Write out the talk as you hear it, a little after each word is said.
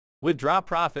Withdraw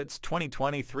profits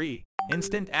 2023.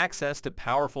 Instant access to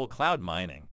powerful cloud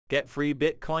mining. Get free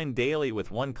Bitcoin daily with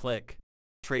one click.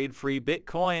 Trade free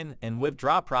Bitcoin and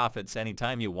withdraw profits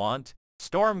anytime you want.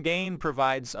 StormGain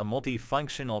provides a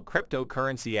multifunctional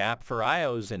cryptocurrency app for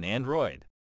iOS and Android.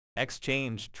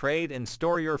 Exchange, trade, and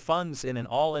store your funds in an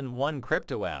all-in-one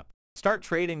crypto app. Start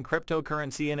trading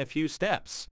cryptocurrency in a few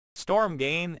steps.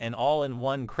 StormGain, an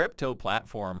all-in-one crypto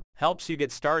platform, helps you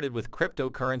get started with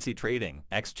cryptocurrency trading,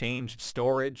 exchange,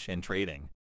 storage, and trading.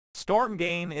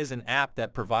 StormGain is an app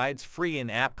that provides free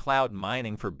in-app cloud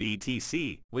mining for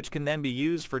BTC, which can then be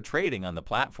used for trading on the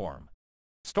platform.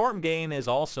 StormGain is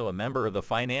also a member of the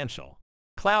financial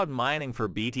cloud mining for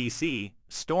BTC.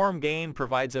 StormGain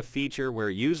provides a feature where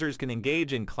users can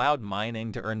engage in cloud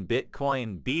mining to earn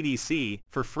Bitcoin BTC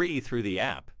for free through the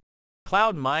app.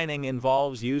 Cloud mining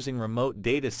involves using remote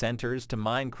data centers to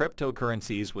mine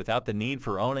cryptocurrencies without the need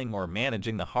for owning or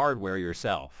managing the hardware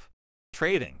yourself.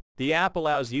 Trading. The app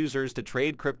allows users to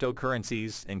trade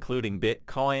cryptocurrencies, including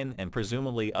Bitcoin and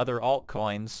presumably other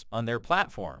altcoins, on their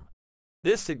platform.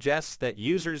 This suggests that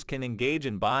users can engage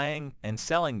in buying and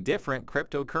selling different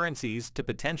cryptocurrencies to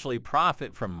potentially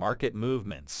profit from market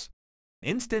movements.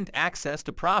 Instant access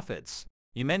to profits.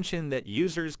 You mentioned that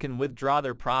users can withdraw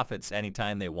their profits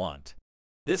anytime they want.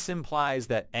 This implies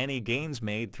that any gains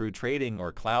made through trading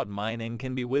or cloud mining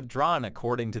can be withdrawn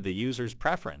according to the user's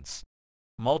preference.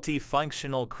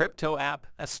 Multifunctional crypto app.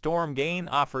 StormGain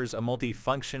offers a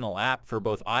multifunctional app for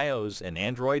both iOS and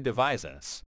Android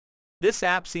devices. This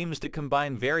app seems to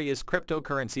combine various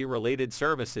cryptocurrency-related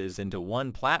services into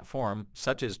one platform,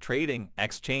 such as trading,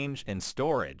 exchange, and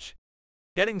storage.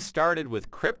 Getting started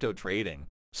with crypto trading.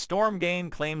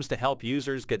 StormGain claims to help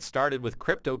users get started with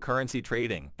cryptocurrency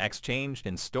trading, exchange,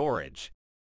 and storage.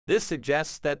 This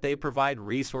suggests that they provide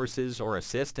resources or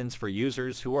assistance for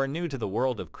users who are new to the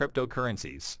world of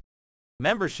cryptocurrencies.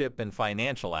 Membership and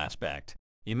financial aspect.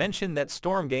 You mentioned that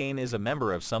StormGain is a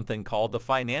member of something called the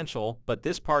financial, but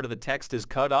this part of the text is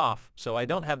cut off, so I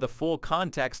don't have the full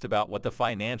context about what the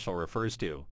financial refers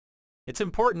to. It's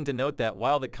important to note that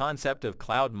while the concept of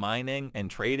cloud mining and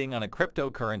trading on a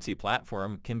cryptocurrency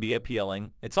platform can be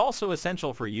appealing, it's also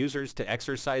essential for users to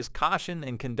exercise caution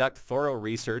and conduct thorough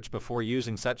research before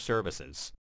using such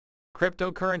services.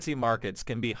 Cryptocurrency markets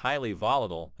can be highly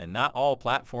volatile, and not all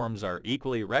platforms are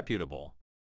equally reputable.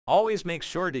 Always make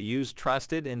sure to use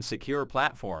trusted and secure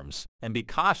platforms, and be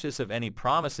cautious of any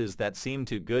promises that seem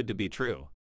too good to be true.